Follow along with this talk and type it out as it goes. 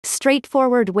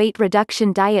straightforward weight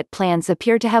reduction diet plans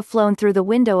appear to have flown through the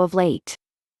window of late.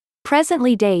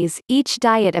 Presently days, each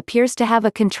diet appears to have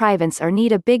a contrivance or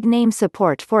need a big name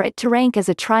support for it to rank as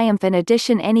a triumph and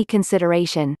addition any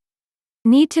consideration.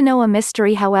 Need to know a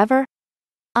mystery however?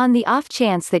 On the off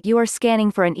chance that you are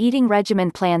scanning for an eating regimen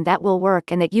plan that will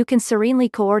work and that you can serenely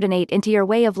coordinate into your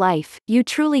way of life, you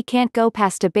truly can't go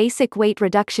past a basic weight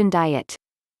reduction diet.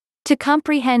 To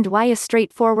comprehend why a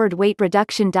straightforward weight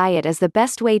reduction diet is the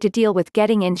best way to deal with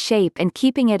getting in shape and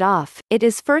keeping it off, it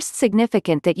is first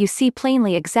significant that you see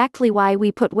plainly exactly why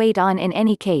we put weight on in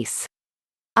any case.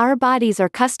 Our bodies are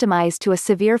customized to a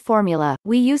severe formula.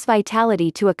 We use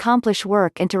vitality to accomplish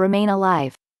work and to remain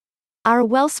alive. Our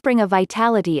wellspring of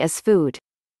vitality is food.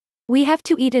 We have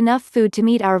to eat enough food to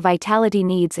meet our vitality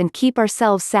needs and keep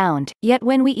ourselves sound, yet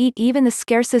when we eat even the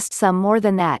scarcest sum more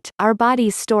than that, our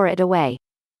bodies store it away.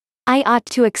 I ought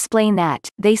to explain that,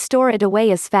 they store it away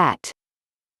as fat.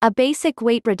 A basic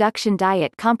weight reduction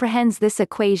diet comprehends this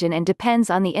equation and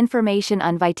depends on the information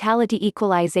on vitality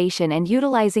equalization and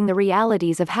utilizing the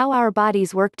realities of how our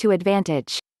bodies work to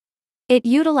advantage. It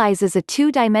utilizes a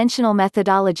two-dimensional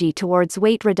methodology towards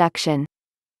weight reduction.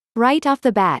 Right off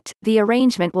the bat, the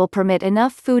arrangement will permit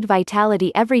enough food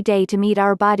vitality every day to meet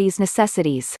our body's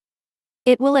necessities.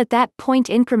 It will at that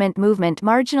point increment movement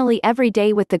marginally every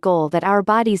day with the goal that our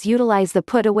bodies utilize the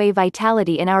put-away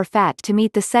vitality in our fat to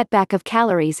meet the setback of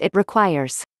calories it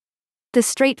requires. The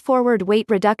straightforward weight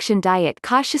reduction diet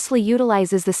cautiously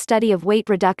utilizes the study of weight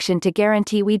reduction to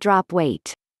guarantee we drop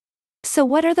weight. So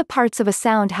what are the parts of a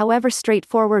sound however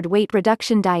straightforward weight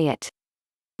reduction diet?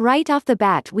 Right off the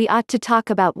bat we ought to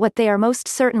talk about what they are most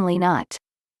certainly not.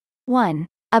 1.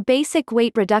 A basic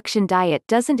weight reduction diet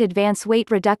doesn't advance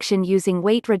weight reduction using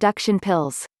weight reduction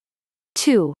pills.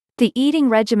 2. The eating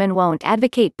regimen won't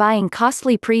advocate buying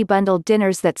costly pre-bundled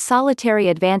dinners that solitary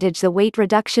advantage the weight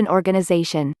reduction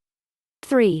organization.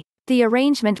 3. The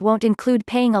arrangement won't include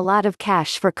paying a lot of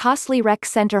cash for costly rec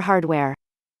center hardware.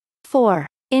 4.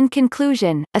 In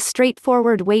conclusion, a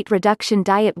straightforward weight reduction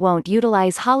diet won't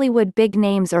utilize Hollywood big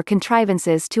names or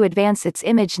contrivances to advance its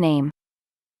image name.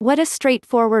 What a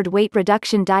straightforward weight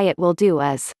reduction diet will do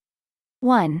is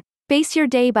 1. Base your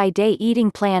day-by-day eating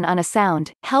plan on a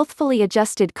sound, healthfully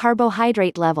adjusted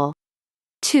carbohydrate level.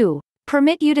 2.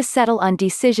 Permit you to settle on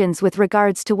decisions with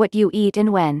regards to what you eat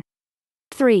and when.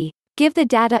 3. Give the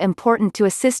data important to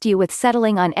assist you with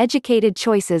settling on educated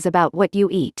choices about what you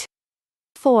eat.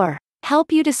 4.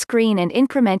 Help you to screen and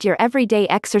increment your everyday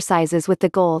exercises with the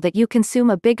goal that you consume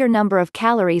a bigger number of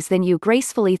calories than you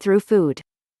gracefully through food.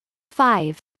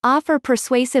 5. Offer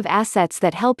persuasive assets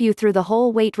that help you through the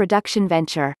whole weight reduction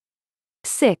venture.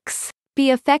 6. Be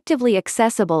effectively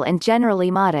accessible and generally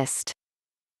modest.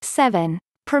 7.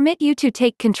 Permit you to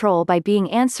take control by being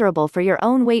answerable for your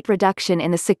own weight reduction in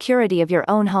the security of your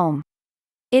own home.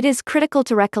 It is critical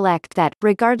to recollect that,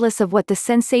 regardless of what the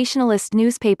sensationalist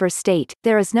newspapers state,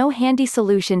 there is no handy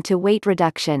solution to weight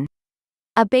reduction.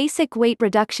 A basic weight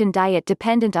reduction diet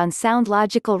dependent on sound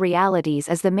logical realities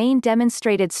is the main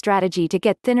demonstrated strategy to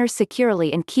get thinner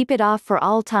securely and keep it off for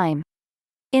all time.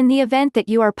 In the event that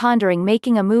you are pondering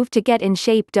making a move to get in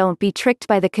shape, don't be tricked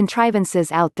by the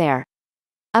contrivances out there.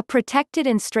 A protected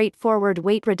and straightforward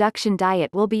weight reduction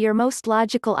diet will be your most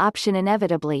logical option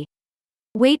inevitably.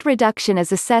 Weight reduction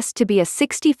is assessed to be a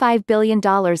 $65 billion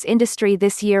industry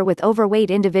this year, with overweight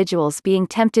individuals being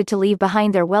tempted to leave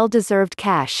behind their well-deserved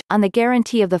cash, on the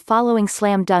guarantee of the following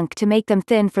slam dunk to make them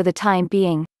thin for the time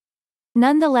being.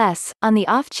 Nonetheless, on the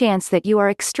off chance that you are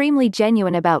extremely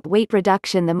genuine about weight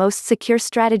reduction, the most secure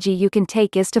strategy you can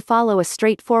take is to follow a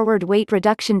straightforward weight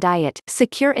reduction diet,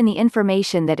 secure in the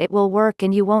information that it will work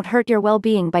and you won't hurt your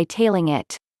well-being by tailing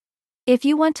it. If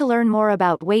you want to learn more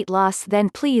about weight loss,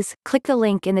 then please, click the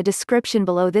link in the description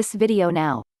below this video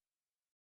now.